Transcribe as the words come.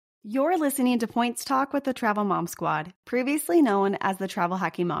You're listening to Points Talk with the Travel Mom Squad, previously known as the Travel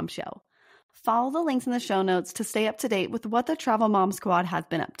Hacking Mom Show. Follow the links in the show notes to stay up to date with what the Travel Mom Squad has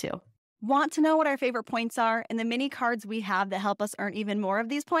been up to. Want to know what our favorite points are and the mini cards we have that help us earn even more of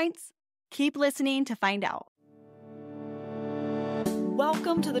these points? Keep listening to find out.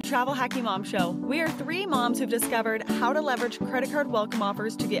 Welcome to the Travel Hacking Mom Show. We are three moms who've discovered how to leverage credit card welcome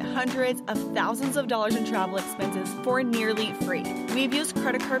offers to get hundreds of thousands of dollars in travel expenses for nearly free. We've used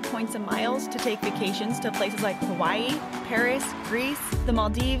credit card points and miles to take vacations to places like Hawaii, Paris, Greece, the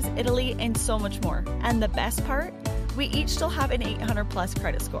Maldives, Italy, and so much more. And the best part? We each still have an 800 plus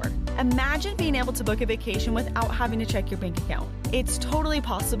credit score. Imagine being able to book a vacation without having to check your bank account. It's totally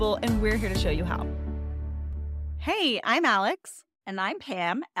possible, and we're here to show you how. Hey, I'm Alex. And I'm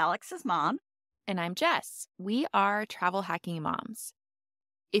Pam, Alex's mom. And I'm Jess. We are Travel Hacking Moms.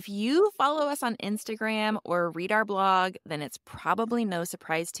 If you follow us on Instagram or read our blog, then it's probably no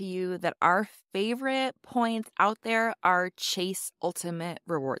surprise to you that our favorite points out there are Chase Ultimate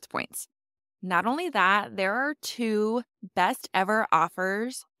Rewards points. Not only that, there are two best ever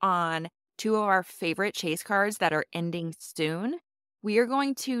offers on two of our favorite Chase cards that are ending soon. We are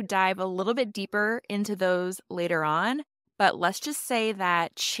going to dive a little bit deeper into those later on. But let's just say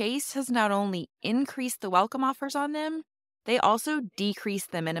that Chase has not only increased the welcome offers on them, they also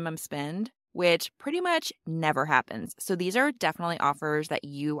decreased the minimum spend, which pretty much never happens. So these are definitely offers that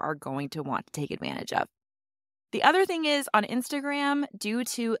you are going to want to take advantage of. The other thing is on Instagram, due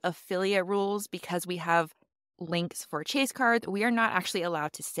to affiliate rules, because we have links for Chase cards, we are not actually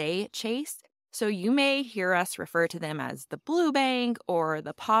allowed to say Chase. So you may hear us refer to them as the Blue Bank or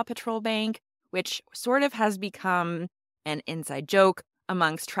the Paw Patrol Bank, which sort of has become an inside joke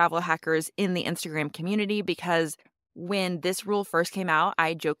amongst travel hackers in the Instagram community, because when this rule first came out,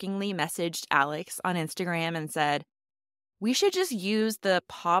 I jokingly messaged Alex on Instagram and said, we should just use the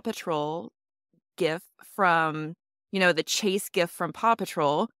Paw Patrol GIF from, the Chase GIF from Paw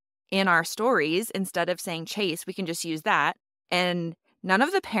Patrol in our stories. Instead of saying Chase, we can just use that. And none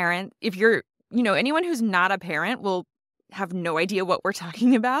of the parents, if you're, anyone who's not a parent will have no idea what we're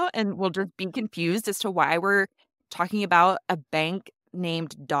talking about and will just be confused as to why we're talking about a bank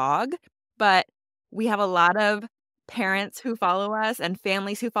named Dog. But we have a lot of parents who follow us and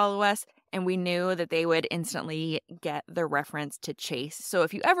families who follow us, and we knew that they would instantly get the reference to Chase. So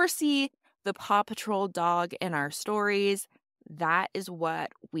if you ever see the Paw Patrol dog in our stories, that is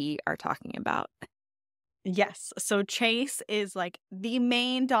what we are talking about. Yes. So Chase is like the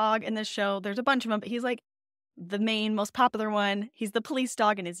main dog in the show. There's a bunch of them, but he's like the main, most popular one. He's the police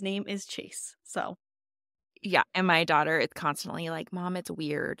dog, and his name is Chase. So yeah, and my daughter is constantly like, Mom, it's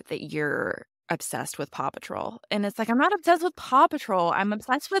weird that you're obsessed with Paw Patrol. And it's like, I'm not obsessed with Paw Patrol. I'm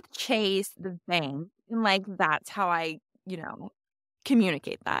obsessed with Chase, the thing. And like, that's how I,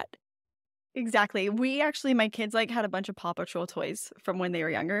 communicate that. Exactly. My kids had a bunch of Paw Patrol toys from when they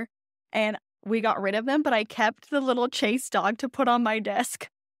were younger. And we got rid of them, but I kept the little Chase dog to put on my desk.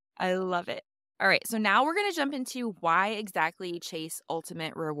 I love it. All right, so now we're going to jump into why exactly Chase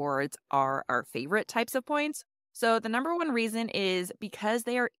Ultimate Rewards are our favorite types of points. So the number one reason is because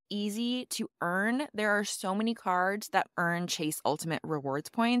they are easy to earn. There are so many cards that earn Chase Ultimate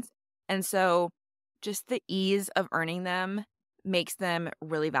Rewards points. And so just the ease of earning them makes them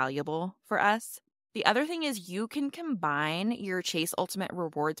really valuable for us. The other thing is you can combine your Chase Ultimate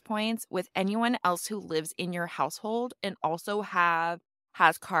Rewards points with anyone else who lives in your household and also has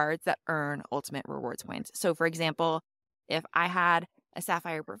cards that earn Ultimate Rewards points. So for example, if I had a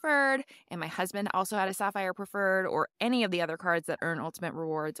Sapphire Preferred and my husband also had a Sapphire Preferred, or any of the other cards that earn Ultimate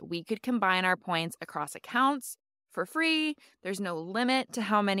Rewards, we could combine our points across accounts for free. There's no limit to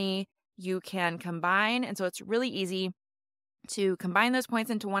how many you can combine. And so it's really easy to combine those points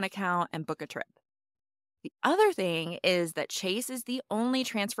into one account and book a trip. The other thing is that Chase is the only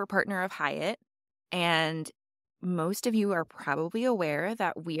transfer partner of Hyatt, and most of you are probably aware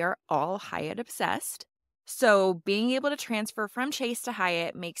that we are all Hyatt obsessed. So being able to transfer from Chase to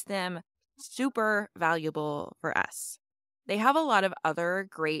Hyatt makes them super valuable for us. They have a lot of other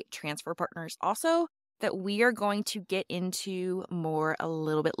great transfer partners also that we are going to get into more a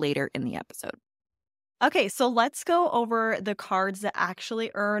little bit later in the episode. Okay, so let's go over the cards that actually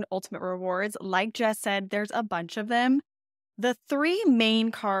earn Ultimate Rewards. Like Jess said, there's a bunch of them. The three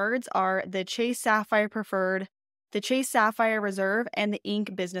main cards are the Chase Sapphire Preferred, the Chase Sapphire Reserve, and the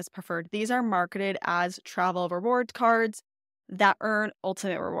Ink Business Preferred. These are marketed as travel reward cards that earn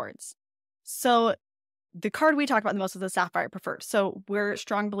Ultimate Rewards. So the card we talk about the most is the Sapphire Preferred. So we're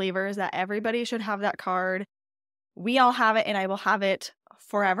strong believers that everybody should have that card. We all have it, and I will have it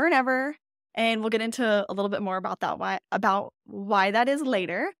forever and ever. And we'll get into a little bit more about that, why that is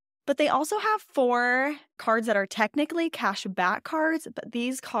later. But they also have 4 cards that are technically cash back cards, but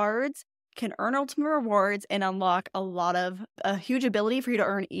these cards can earn ultimate rewards and unlock a huge ability for you to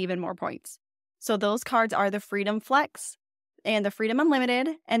earn even more points. So those cards are the Freedom Flex and the Freedom Unlimited.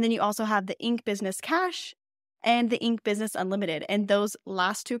 And then you also have the Ink Business Cash and the Ink Business Unlimited. And those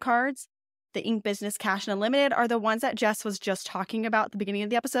last 2 cards, the Ink Business Cash and Unlimited, are the ones that Jess was just talking about at the beginning of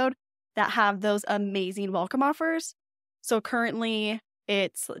the episode that have those amazing welcome offers. So currently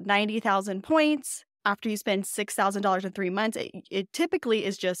it's 90,000 points. After you spend $6,000 in 3 months, it typically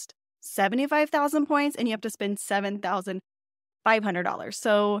is just 75,000 points, and you have to spend $7,500.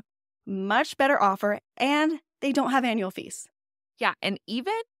 So much better offer, and they don't have annual fees. Yeah, and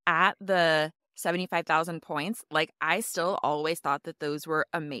even at the 75,000 points, like I still always thought that those were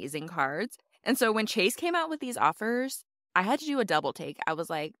amazing cards. And so when Chase came out with these offers, I had to do a double take. I was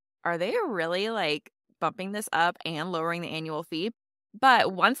like, are they really like bumping this up and lowering the annual fee?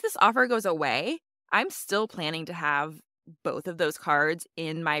 But once this offer goes away, I'm still planning to have both of those cards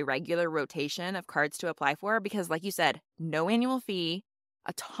in my regular rotation of cards to apply for because, like you said, no annual fee,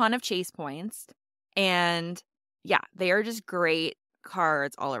 a ton of Chase points, and yeah, they are just great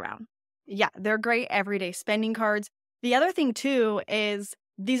cards all around. Yeah, they're great everyday spending cards. The other thing, too, is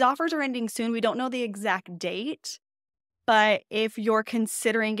these offers are ending soon. We don't know the exact date, but if you're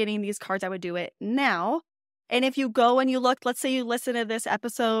considering getting these cards, I would do it now. And if you go and you look, let's say you listen to this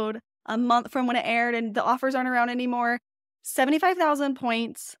episode a month from when it aired and the offers aren't around anymore, 75,000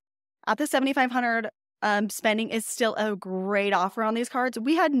 points at the 7,500 spending is still a great offer on these cards.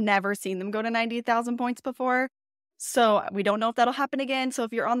 We had never seen them go to 90,000 points before. So we don't know if that'll happen again. So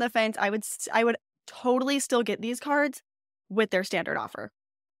if you're on the fence, I would totally still get these cards with their standard offer.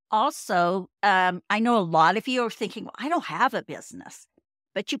 Also, I know a lot of you are thinking, well, I don't have a business,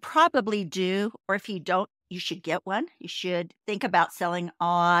 but you probably do. Or if you don't, you should get one. You should think about selling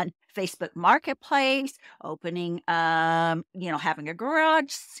on Facebook Marketplace, opening, having a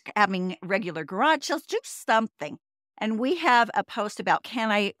garage, having regular garage sales, do something. And we have a post about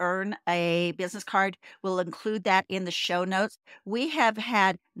can I earn a business card? We'll include that in the show notes. We have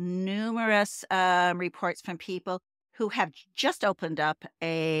had numerous reports from people who have just opened up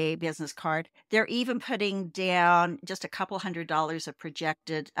a business card. They're even putting down just a couple $100 of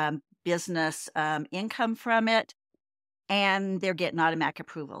projected business income from it, and they're getting automatic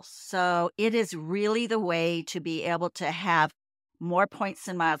approvals. So it is really the way to be able to have more points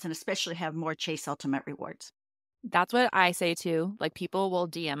and miles, and especially have more Chase Ultimate rewards. That's what I say too. Like people will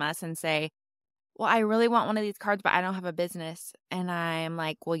DM us and say, well, I really want one of these cards, but I don't have a business. And I'm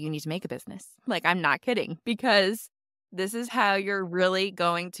like, well, you need to make a business. Like, I'm not kidding, because this is how you're really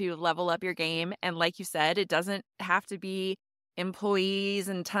going to level up your game. And like you said, it doesn't have to be employees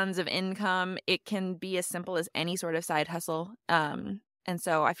and tons of income. It can be as simple as any sort of side hustle. And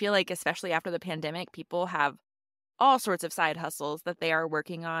so I feel like, especially after the pandemic, people have all sorts of side hustles that they are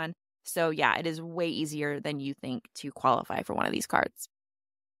working on. So yeah, it is way easier than you think to qualify for one of these cards.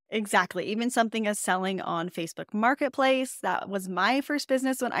 Exactly. Even something as selling on Facebook Marketplace. That was my first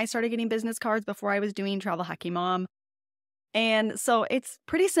business when I started getting business cards before I was doing Travel Hacking Mom. And so it's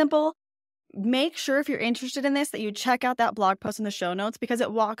pretty simple. Make sure if you're interested in this that you check out that blog post in the show notes, because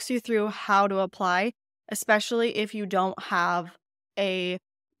it walks you through how to apply, especially if you don't have a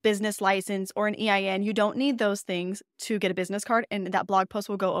business license or an EIN. You don't need those things to get a business card, and that blog post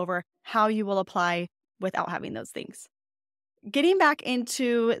will go over how you will apply without having those things. Getting back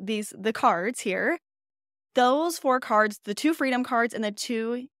into the cards here, those 4 cards, the 2 Freedom cards and the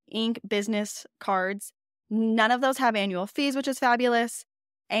 2 Ink Business cards, none of those have annual fees, which is fabulous.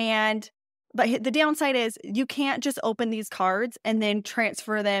 But the downside is you can't just open these cards and then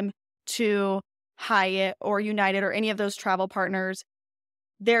transfer them to Hyatt or United or any of those travel partners.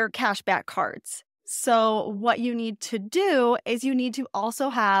 They're cashback cards. So what you need to do is you need to also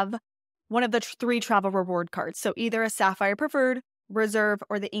have one of the 3 travel reward cards. So either a Sapphire Preferred, Reserve,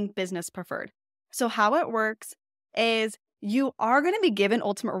 or the Ink Business Preferred. So how it works is you are going to be given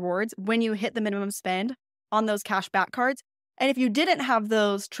ultimate rewards when you hit the minimum spend on those cashback cards. And if you didn't have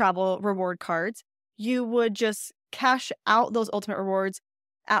those travel reward cards, you would just cash out those ultimate rewards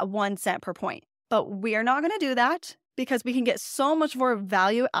at 1 cent per point. But we are not going to do that, because we can get so much more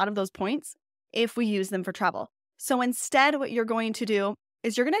value out of those points if we use them for travel. So instead, what you're going to do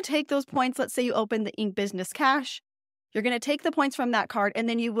is you're going to take those points. Let's say you open the Ink Business Cash. You're going to take the points from that card, and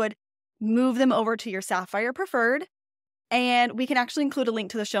then you would move them over to your Sapphire Preferred. And we can actually include a link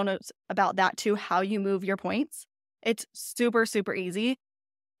to the show notes about that too, how you move your points. It's super, super easy.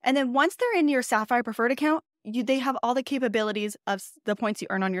 And then once they're in your Sapphire Preferred account, they have all the capabilities of the points you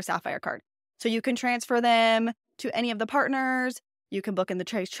earn on your Sapphire card. So you can transfer them to any of the partners. You can book in the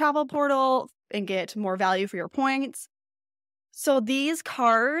Chase Travel Portal and get more value for your points. So these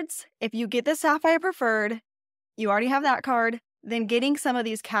cards, if you get the Sapphire Preferred, you already have that card, then getting some of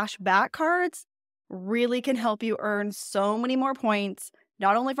these cash back cards really can help you earn so many more points,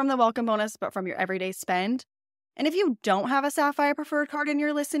 not only from the welcome bonus, but from your everyday spend. And if you don't have a Sapphire Preferred card and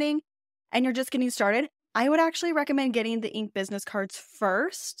you're listening and you're just getting started, I would actually recommend getting the Ink Business cards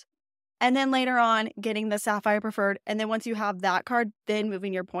first, and then later on getting the Sapphire Preferred. And then once you have that card, then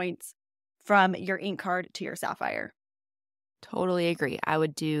moving your points from your Ink card to your Sapphire. Totally agree. I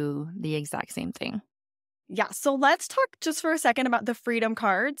would do the exact same thing. Yeah, so let's talk just for a second about the Freedom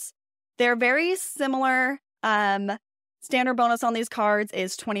cards. They're very similar. Standard bonus on these cards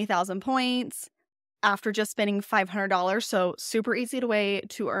is 20,000 points after just spending $500. So super easy way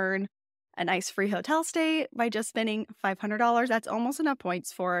to earn a nice free hotel stay by just spending $500. That's almost enough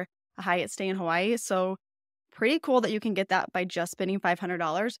points for a Hyatt stay in Hawaii. So pretty cool that you can get that by just spending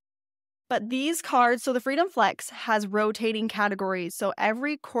 $500. But these cards, so the Freedom Flex has rotating categories. So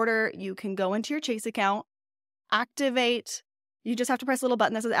every quarter you can go into your Chase account, activate. You just have to press a little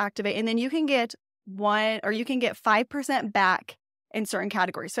button that says activate, and then you can get 5% back in certain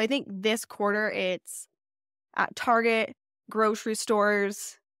categories. So I think this quarter it's at Target, grocery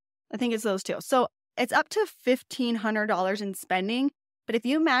stores. I think it's those two. So it's up to $1,500 in spending. But if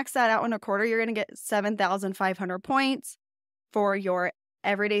you max that out in a quarter, you're going to get 7,500 points for your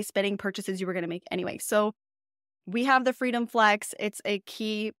everyday spending purchases you were going to make anyway. So we have the Freedom Flex. It's a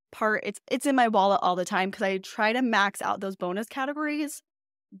key part. It's in my wallet all the time because I try to max out those bonus categories.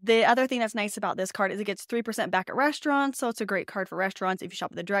 The other thing that's nice about this card is it gets 3% back at restaurants. So it's a great card for restaurants. If you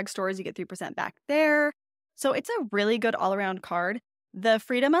shop at the drugstores, you get 3% back there. So it's a really good all-around card. The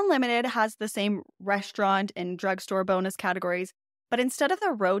Freedom Unlimited has the same restaurant and drugstore bonus categories, but instead of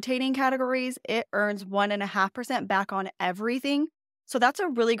the rotating categories, it earns 1.5% back on everything. So that's a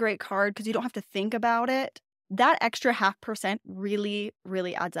really great card because you don't have to think about it. That extra 0.5% really,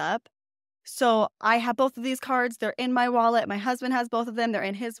 really adds up. So I have both of these cards. They're in my wallet. My husband has both of them. They're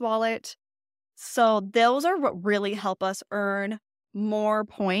in his wallet. So those are what really help us earn more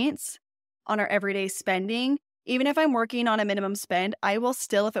points on our everyday spending. Even if I'm working on a minimum spend, I will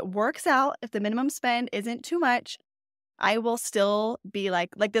still, if it works out, if the minimum spend isn't too much, I will still be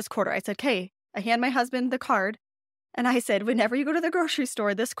like this quarter. I said, okay, I hand my husband the card. And I said, whenever you go to the grocery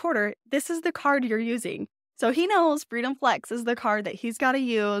store this quarter, this is the card you're using. So he knows Freedom Flex is the card that he's got to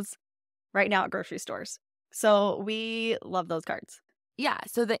use right now at grocery stores. So we love those cards. Yeah,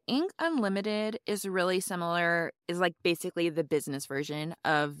 so the Ink Unlimited is really similar, is like basically the business version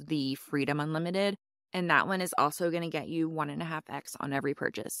of the Freedom Unlimited. And that one is also going to get you 1.5x on every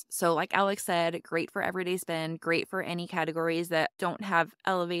purchase. So like Alex said, great for everyday spend, great for any categories that don't have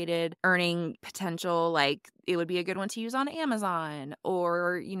elevated earning potential. Like it would be a good one to use on Amazon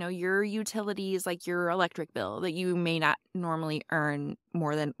or, your utilities, like your electric bill that you may not normally earn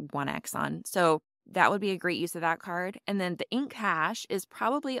more than 1x on. So that would be a great use of that card. And then the Ink Cash is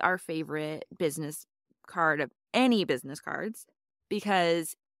probably our favorite business card of any business cards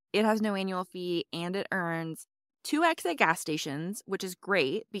because it has no annual fee and it earns 2x at gas stations, which is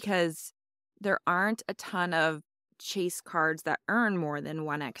great because there aren't a ton of Chase cards that earn more than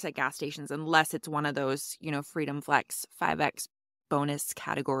 1x at gas stations unless it's one of those, Freedom Flex 5x bonus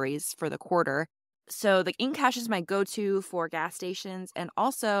categories for the quarter. So the Ink Cash is my go-to for gas stations and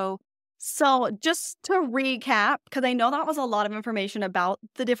also... So just to recap, because I know that was a lot of information about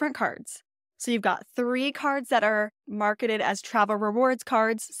the different cards. So you've got 3 cards that are marketed as travel rewards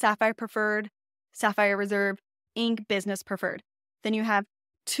cards, Sapphire Preferred, Sapphire Reserve, Ink Business Preferred. Then you have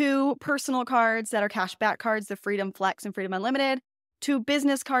 2 personal cards that are cashback cards, the Freedom Flex and Freedom Unlimited, 2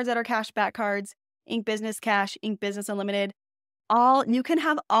 business cards that are cashback cards, Ink Business Cash, Ink Business Unlimited. You can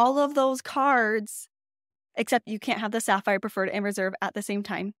have all of those cards, except you can't have the Sapphire Preferred and Reserve at the same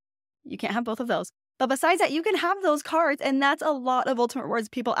time. You can't have both of those. But besides that, you can have those cards, and that's a lot of Ultimate Rewards.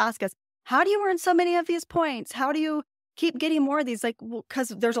 People ask us, how do you earn so many of these points? How do you keep getting more of these? Like, because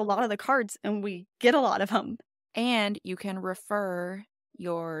there's a lot of the cards and we get a lot of them. And you can refer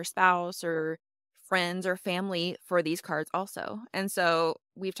your spouse or friends or family for these cards also. And so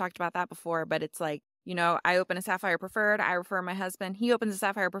we've talked about that before, but it's like, I open a Sapphire Preferred, I refer my husband, he opens a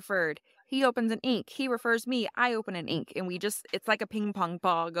Sapphire Preferred, he opens an Ink, he refers me, I open an Ink. And it's like a ping pong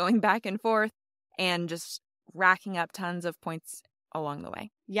ball going back and forth and just racking up tons of points along the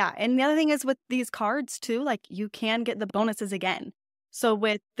way. Yeah. And the other thing is with these cards too, like you can get the bonuses again. So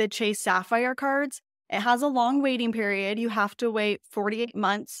with the Chase Sapphire cards, it has a long waiting period. You have to wait 48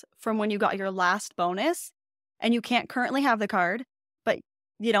 months from when you got your last bonus, and you can't currently have the card. But,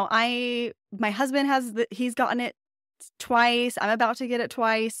 my husband he's gotten it twice. I'm about to get it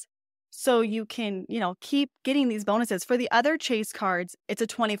twice. So you can, keep getting these bonuses. For the other Chase cards, it's a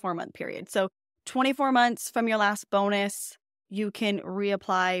 24-month period. So 24 months from your last bonus, you can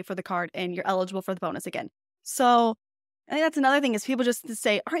reapply for the card and you're eligible for the bonus again. So I think that's another thing is people just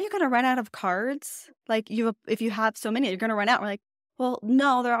say, aren't you going to run out of cards? Like if you have so many, you're going to run out. We're like, well,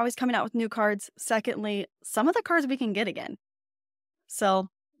 no, they're always coming out with new cards. Secondly, some of the cards we can get again. So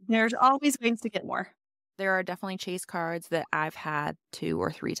there's always ways to get more. There are definitely Chase cards that I've had 2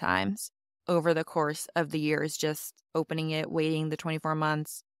 or 3 times over the course of the years, just opening it, waiting the 24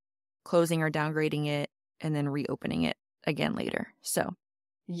 months, closing or downgrading it, and then reopening it again later. So,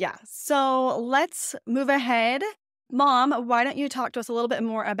 yeah. So let's move ahead. Mom, why don't you talk to us a little bit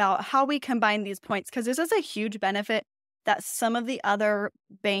more about how we combine these points? Because this is a huge benefit that some of the other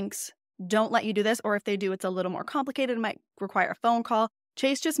banks don't let you do this, or if they do, it's a little more complicated. It might require a phone call.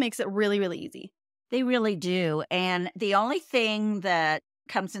 Chase just makes it really, really easy. They really do. And the only thing that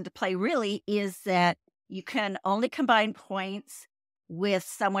comes into play really is that you can only combine points with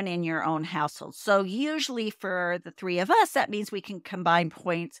someone in your own household. So usually for the 3 of us, that means we can combine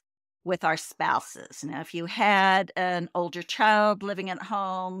points with our spouses. Now, if you had an older child living at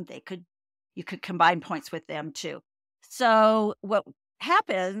home, you could combine points with them too. So what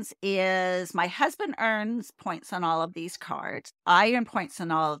happens is my husband earns points on all of these cards. I earn points on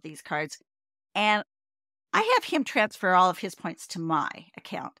all of these cards. And I have him transfer all of his points to my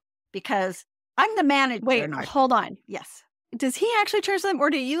account because I'm the manager. Wait, hold on. Yes. Does he actually transfer them or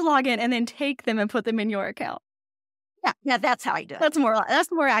do you log in and then take them and put them in your account? Yeah, that's how I do it. That's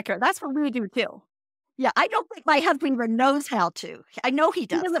more accurate. That's what we do too. Yeah, I don't think my husband even knows how to. I know he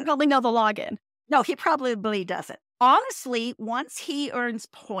does. He doesn't probably know the login. No, he probably doesn't. Honestly, once he earns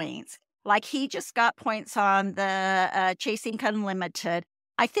points, like he just got points on the Chase Ink Unlimited,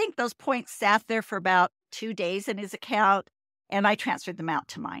 I think those points sat there for about 2 days in his account, and I transferred them out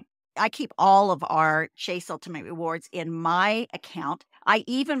to mine. I keep all of our Chase Ultimate Rewards in my account. I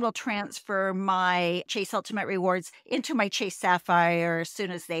even will transfer my Chase Ultimate Rewards into my Chase Sapphire as soon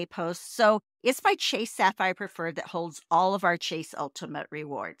as they post. So it's my Chase Sapphire Preferred that holds all of our Chase Ultimate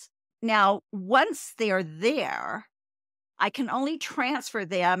Rewards. Now, once they're there, I can only transfer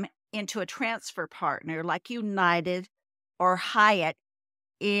them into a transfer partner like United or Hyatt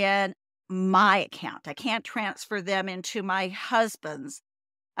in my account. I can't transfer them into my husband's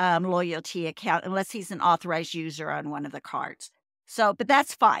loyalty account unless he's an authorized user on one of the cards. So, but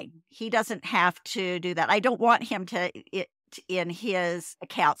that's fine. He doesn't have to do that. I don't want him to it in his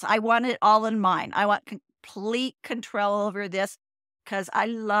accounts. I want it all in mine. I want complete control over this because I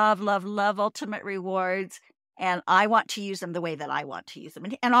love, love, love Ultimate Rewards, and I want to use them the way that I want to use them.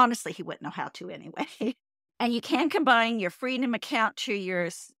 And honestly, he wouldn't know how to anyway. And you can combine your Freedom account to your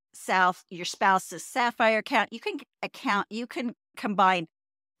spouse's Sapphire account. You can combine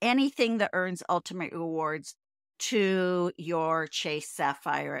anything that earns Ultimate Rewards to your Chase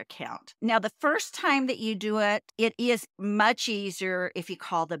Sapphire account. Now, the first time that you do it, it is much easier if you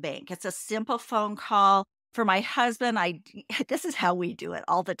call the bank. It's a simple phone call. For my husband, this is how we do it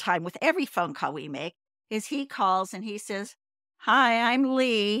all the time with every phone call we make, is he calls and he says, "Hi, I'm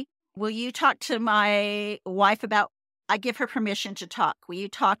Lee. Will you talk to my wife about," I give her permission to talk. "Will you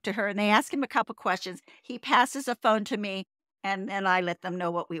talk to her?" And they ask him a couple questions. He passes a phone to me, and then I let them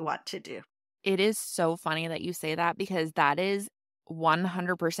know what we want to do. It is so funny that you say that because that is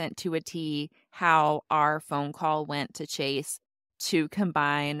 100% to a T how our phone call went to Chase to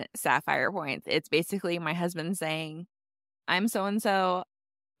combine Sapphire points. It's basically my husband saying, "I'm so-and-so.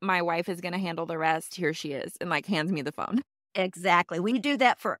 My wife is going to handle the rest. Here she is," and like hands me the phone. Exactly. We do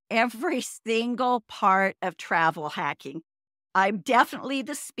that for every single part of travel hacking. I'm definitely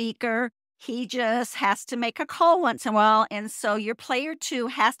the speaker. He just has to make a call once in a while. And so your player 2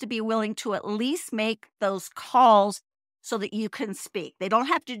 has to be willing to at least make those calls so that you can speak. They don't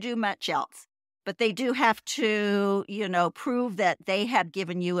have to do much else, but they do have to, prove that they have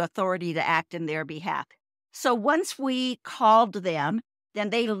given you authority to act in their behalf. So once we called them, then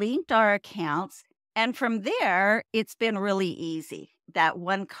they linked our accounts. And from there, it's been really easy. That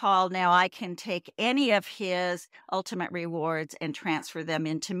one call, now I can take any of his Ultimate Rewards and transfer them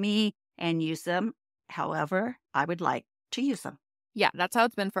into me and use them however I would like to use them. Yeah, that's how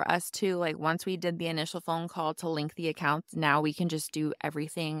it's been for us too. Like once we did the initial phone call to link the accounts, now we can just do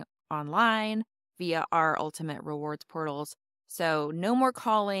everything online via our Ultimate Rewards portals. So no more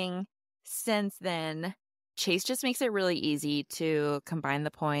calling. Since then, Chase just makes it really easy to combine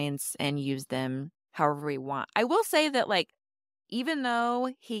the points and use them however we want. I will say that even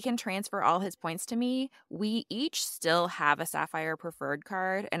though he can transfer all his points to me, we each still have a Sapphire Preferred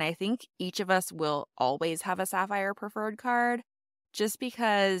card. And I think each of us will always have a Sapphire Preferred card just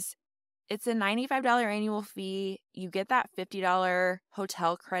because it's a $95 annual fee. You get that $50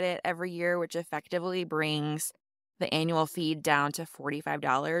 hotel credit every year, which effectively brings the annual fee down to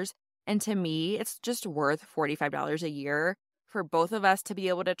 $45. And to me, it's just worth $45 a year for both of us to be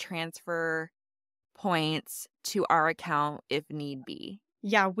able to transfer points to our account if need be.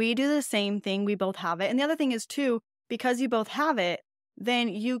 Yeah, we do the same thing. We both have it. And the other thing is, too, because you both have it, then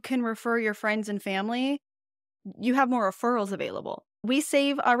you can refer your friends and family. You have more referrals available. We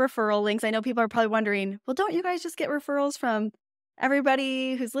save our referral links. I know people are probably wondering, well, don't you guys just get referrals from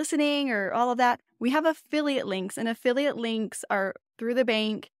everybody who's listening or all of that? We have affiliate links, and affiliate links are through the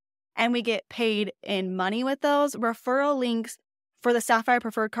bank, and we get paid in money with those. Referral links for the Sapphire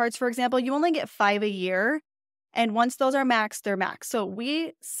Preferred cards, for example, you only get 5 a year. And once those are maxed, they're maxed. So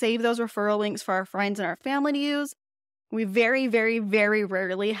we save those referral links for our friends and our family to use. We very, very, very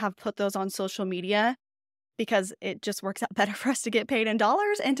rarely have put those on social media because it just works out better for us to get paid in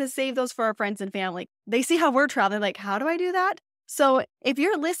dollars and to save those for our friends and family. They see how we're traveling, like, how do I do that? So if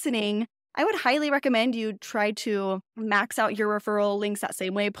you're listening, I would highly recommend you try to max out your referral links that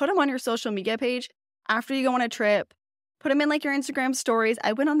same way. Put them on your social media page after you go on a trip. Put them in like your Instagram stories.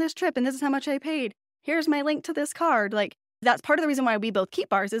 I went on this trip and this is how much I paid. Here's my link to this card. Like, that's part of the reason why we both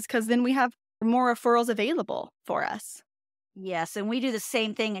keep ours, is because then we have more referrals available for us. Yes, and we do the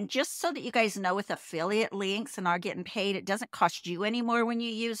same thing. And just so that you guys know, with affiliate links and are getting paid, it doesn't cost you anymore when you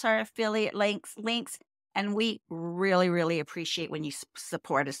use our affiliate links. And we really, really appreciate when you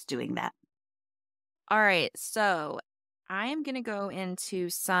support us doing that. All right, so I'm going to go into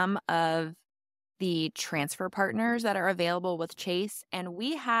some of the transfer partners that are available with Chase, and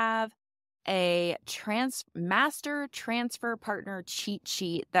we have a master transfer partner cheat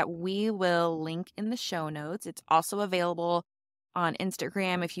sheet that we will link in the show notes. It's also available on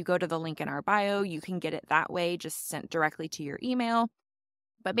Instagram. If you go to the link in our bio, you can get it that way, just sent directly to your email.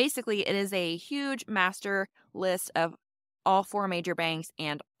 But basically, it is a huge master list of all 4 major banks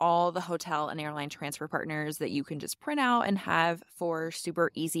and all the hotel and airline transfer partners that you can just print out and have for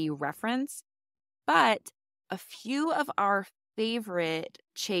super easy reference. But a few of our favorite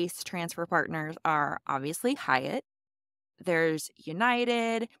Chase transfer partners are obviously Hyatt. There's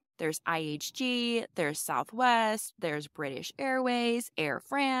United, there's IHG, there's Southwest, there's British Airways, Air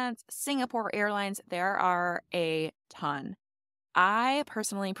France, Singapore Airlines. There are a ton. I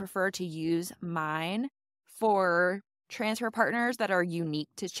personally prefer to use mine for transfer partners that are unique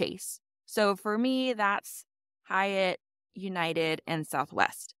to Chase. So for me, that's Hyatt, United, and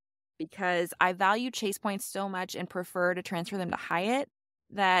Southwest, because I value Chase points so much and prefer to transfer them to Hyatt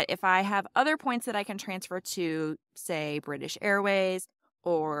that if I have other points that I can transfer to, say, British Airways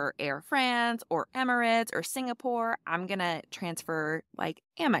or Air France or Emirates or Singapore, I'm going to transfer like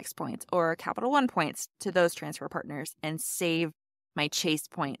Amex points or Capital One points to those transfer partners and save my Chase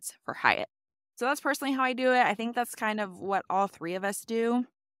points for Hyatt. So that's personally how I do it. I think that's kind of what all 3 of us do.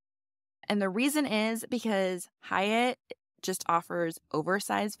 And the reason is because Hyatt just offers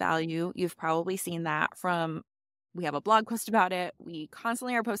oversized value. You've probably seen that we have a blog post about it. We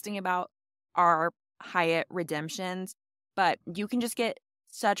constantly are posting about our Hyatt redemptions, but you can just get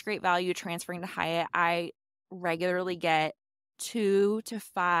such great value transferring to Hyatt. I regularly get 2 to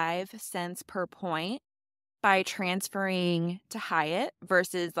 5 cents per point by transferring to Hyatt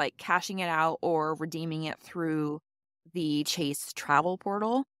versus like cashing it out or redeeming it through the Chase travel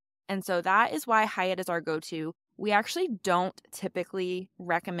portal. And so that is why Hyatt is our go-to. We actually don't typically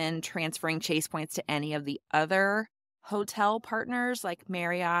recommend transferring Chase points to any of the other hotel partners like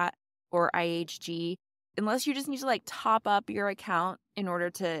Marriott or IHG, unless you just need to like top up your account in order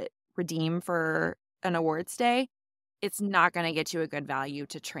to redeem for an award stay. It's not going to get you a good value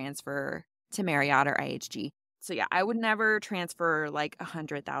to transfer to Marriott or IHG. So yeah, I would never transfer like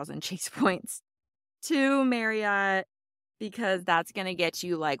 100,000 Chase points to Marriott because that's going to get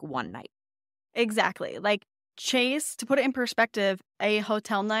you like one night. Exactly. Like Chase, to put it in perspective, a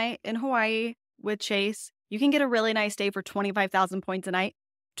hotel night in Hawaii with Chase, you can get a really nice stay for 25,000 points a night.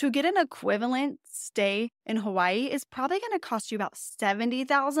 To get an equivalent stay in Hawaii is probably going to cost you about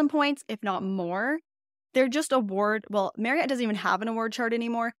 70,000 points, if not more. They're just Marriott doesn't even have an award chart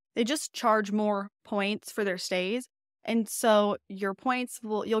anymore. They just charge more points for their stays. And so your points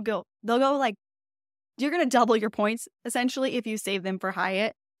you're going to double your points essentially if you save them for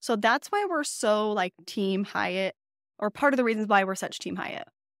Hyatt. So that's why we're so like team Hyatt, or part of the reasons why we're such team Hyatt.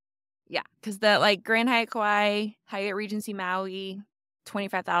 Yeah, because the like Grand Hyatt Kauai, Hyatt Regency Maui,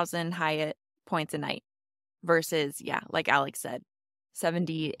 25,000 Hyatt points a night. versus, yeah, like Alex said,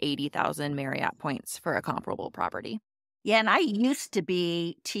 70, 80,000 Marriott points for a comparable property. Yeah, and I used to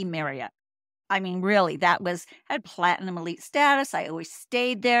be Team Marriott. I mean, really, had platinum elite status. I always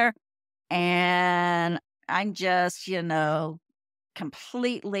stayed there. And I'm just,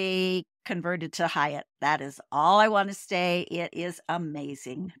 completely converted to Hyatt. That is all I want to stay. It is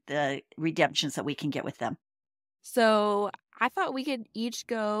amazing, the redemptions that we can get with them. So I thought we could each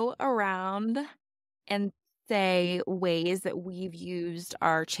go around and say ways that we've used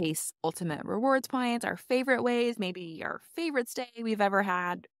our Chase Ultimate Rewards points, our favorite ways, maybe our favorite stay we've ever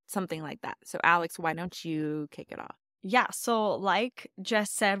had, something like that. So, Alex, why don't you kick it off? Yeah, so like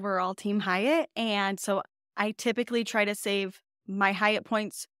Jess said, we're all Team Hyatt. And so I typically try to save my Hyatt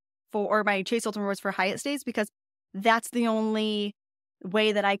points or my Chase Ultimate Rewards for Hyatt stays because that's the only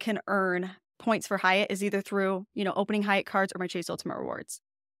way that I can earn points for Hyatt is either through, opening Hyatt cards or my Chase Ultimate Rewards.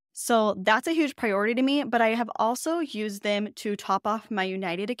 So that's a huge priority to me, but I have also used them to top off my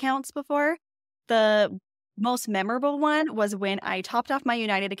United accounts before. The most memorable one was when I topped off my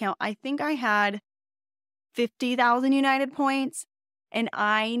United account. I think I had 50,000 United points and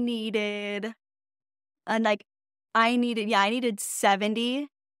I needed 70.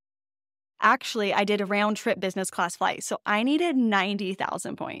 Actually, I did a round trip business class flight. So I needed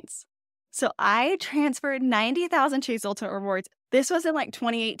 90,000 points. So I transferred 90,000 Chase Ultimate Rewards. This was in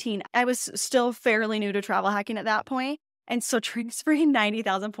 2018. I was still fairly new to travel hacking at that point. And so transferring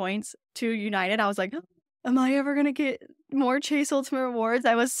 90,000 points to United, I was like, am I ever going to get more Chase Ultimate Rewards?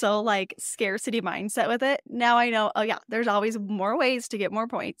 I was so scarcity mindset with it. Now I know, oh yeah, there's always more ways to get more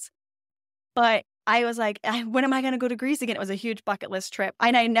points. But I was like, when am I going to go to Greece again? It was a huge bucket list trip.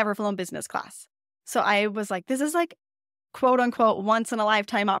 And I had never flown business class. So I was like, this is quote unquote once in a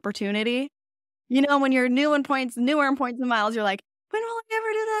lifetime opportunity. When you're newer in points and miles, you're like, when will I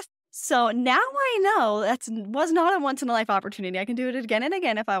ever do this? So now I know that was not a once in a life opportunity. I can do it again and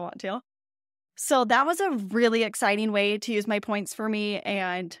again if I want to. So that was a really exciting way to use my points for me.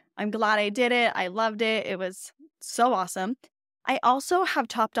 And I'm glad I did it. I loved it. It was so awesome. I also have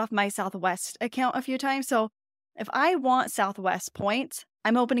topped off my Southwest account a few times. So if I want Southwest points,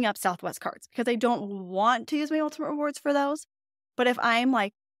 I'm opening up Southwest cards because I don't want to use my Ultimate Rewards for those. But if I'm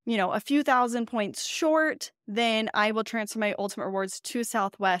a few thousand points short, then I will transfer my Ultimate Rewards to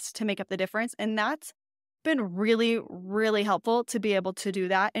Southwest to make up the difference. And that's been really, really helpful to be able to do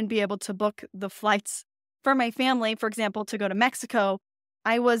that and be able to book the flights for my family. For example, to go to Mexico,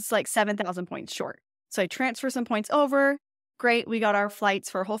 I was 7,000 points short. So I transfer some points over. Great. We got our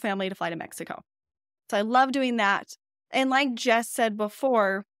flights for a whole family to fly to Mexico. So I love doing that. And like Jess said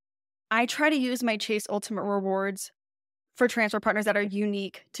before, I try to use my Chase Ultimate Rewards for transfer partners that are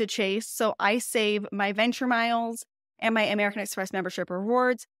unique to Chase. So I save my Venture Miles and my American Express membership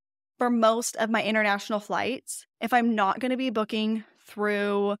rewards for most of my international flights. If I'm not going to be booking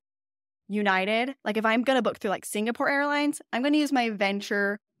through United, if I'm going to book through Singapore Airlines, I'm going to use my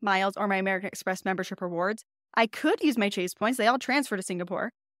Venture Miles or my American Express membership rewards. I could use my Chase points. They all transfer to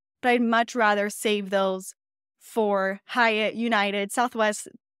Singapore, but I'd much rather save those for Hyatt, United, Southwest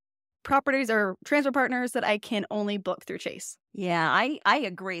properties or transfer partners that I can only book through Chase. Yeah, I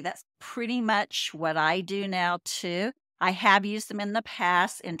agree. That's pretty much what I do now too. I have used them in the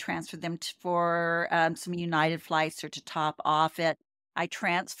past and transferred them for some United flights or to top off it. I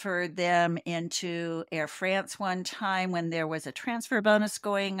transferred them into Air France one time when there was a transfer bonus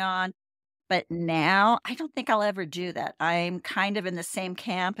going on. But now I don't think I'll ever do that. I'm kind of in the same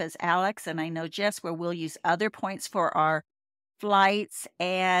camp as Alex, and I know Jess, where we'll use other points for our flights.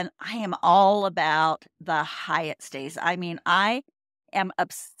 And I am all about the Hyatt stays. I mean, I am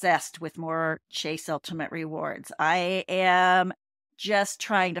obsessed with more Chase Ultimate Rewards. I am just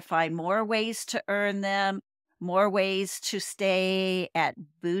trying to find more ways to earn them, more ways to stay at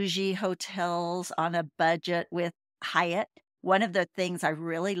bougie hotels on a budget with Hyatt. One of the things I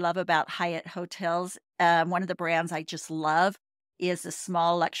really love about Hyatt hotels, one of the brands I just love is the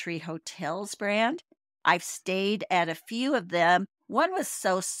Small Luxury Hotels brand. I've stayed at a few of them. One was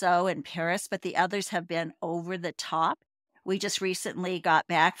so-so in Paris, but the others have been over the top. We just recently got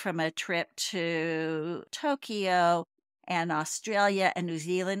back from a trip to Tokyo and Australia and New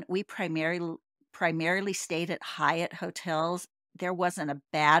Zealand. We primarily stayed at Hyatt hotels. There wasn't a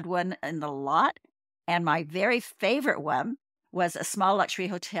bad one in the lot. And my very favorite one was a Small Luxury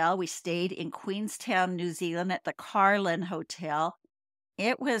hotel. We stayed in Queenstown, New Zealand at the Carlin Hotel.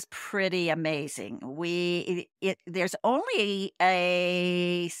 It was pretty amazing. There's only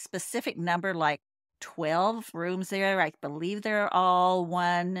a specific number, 12 rooms there. I believe they're all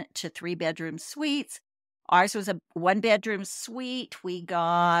 1 to 3 bedroom suites. Ours was a 1 bedroom suite. We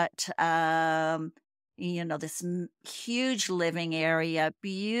got, this huge living area,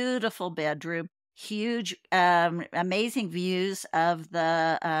 beautiful bedroom, huge, amazing views of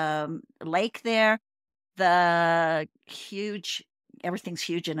the lake there. The huge, everything's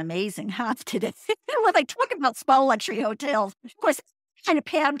huge and amazing, huh, today? When I talk about small luxury hotels, of course, it's kind of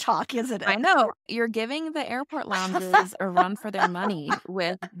Pam talk, isn't it? I know. You're giving the airport lounges a run for their money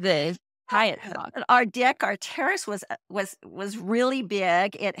with the Hyatt talk. Our deck, our terrace was really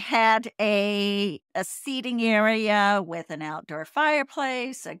big. It had a seating area with an outdoor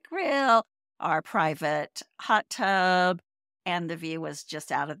fireplace, a grill, our private hot tub, and the view was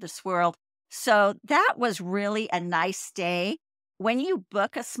just out of this world. So that was really a nice stay. When you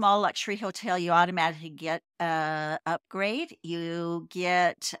book a small luxury hotel, you automatically get an upgrade. You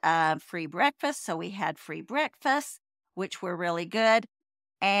get free breakfast. So we had free breakfast, which were really good.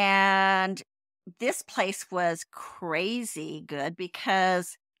 And this place was crazy good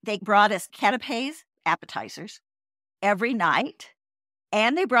because they brought us canapes, appetizers, every night.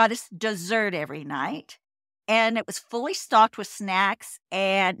 And they brought us dessert every night. And it was fully stocked with snacks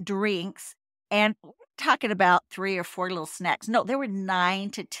and drinks. And we're talking about 3 or 4 little snacks. No, there were 9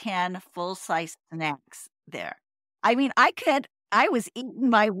 to 10 full-size snacks there. I mean, I was eating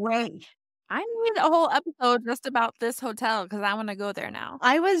my way. I need a whole episode just about this hotel because I want to go there now.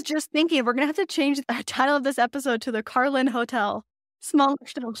 I was just thinking we're going to have to change the title of this episode to the Carlin Hotel. Small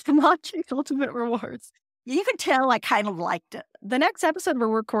Ultimate Rewards. You could tell I kind of liked it. The next episode we're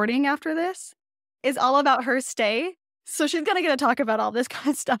recording after this is all about her stay. So she's going to get to talk about all this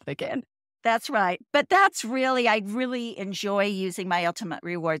kind of stuff again. That's right. But I really enjoy using my Ultimate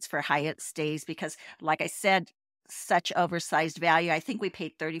Rewards for Hyatt stays because, like I said, such oversized value. I think we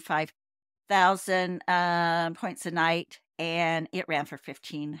paid 35,000 points a night, and it ran for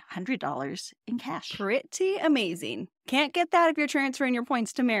 $1,500 in cash. Pretty amazing. Can't get that if you're transferring your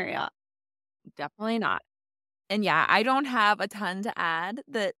points to Marriott. Definitely not. And yeah, I don't have a ton to add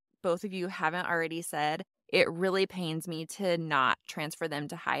that both of you haven't already said. It really pains me to not transfer them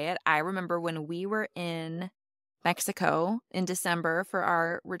to Hyatt. I remember when we were in Mexico in December for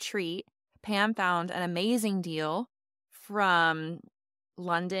our retreat, Pam found an amazing deal from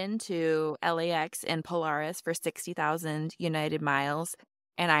London to LAX in Polaris for 60,000 United miles.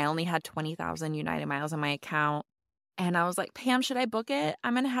 And I only had 20,000 United miles on my account. And I was like, Pam, should I book it?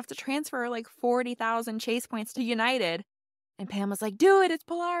 I'm going to have to transfer like 40,000 Chase points to United. And Pam was like, do it. It's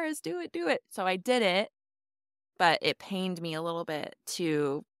Polaris. Do it. So I did it. But it pained me a little bit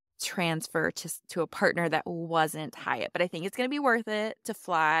to transfer to a partner that wasn't Hyatt. But I think it's going to be worth it to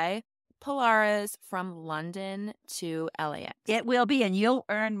fly Polaris from London to LAX. It will be, and you'll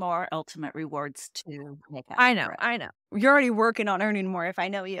earn more Ultimate Rewards to make up. I know. You're already working on earning more if I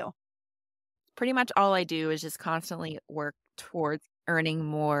know you. Pretty much all I do is just constantly work towards earning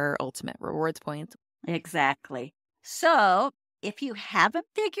more Ultimate Rewards points. Exactly. So if you haven't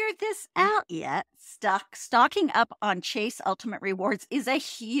figured this out yet, stocking up on Chase Ultimate Rewards is a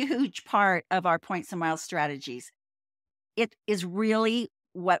huge part of our points and miles strategies. It is really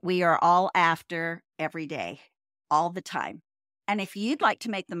what we are all after every day, all the time. And if you'd like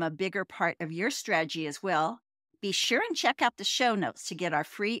to make them a bigger part of your strategy as well, be sure and check out the show notes to get our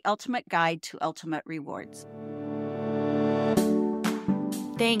free Ultimate Guide to Ultimate Rewards.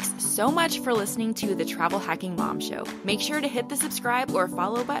 Thanks so much for listening to the Travel Hacking Mom Show. Make sure to hit the subscribe or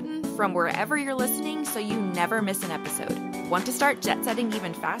follow button from wherever you're listening so you never miss an episode. Want to start jet setting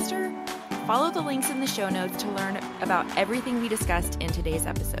even faster? Follow the links in the show notes to learn about everything we discussed in today's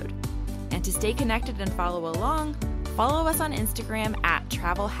episode. And to stay connected and follow along, follow us on Instagram at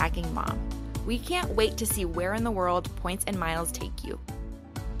Travel Hacking Mom. We can't wait to see where in the world points and miles take you.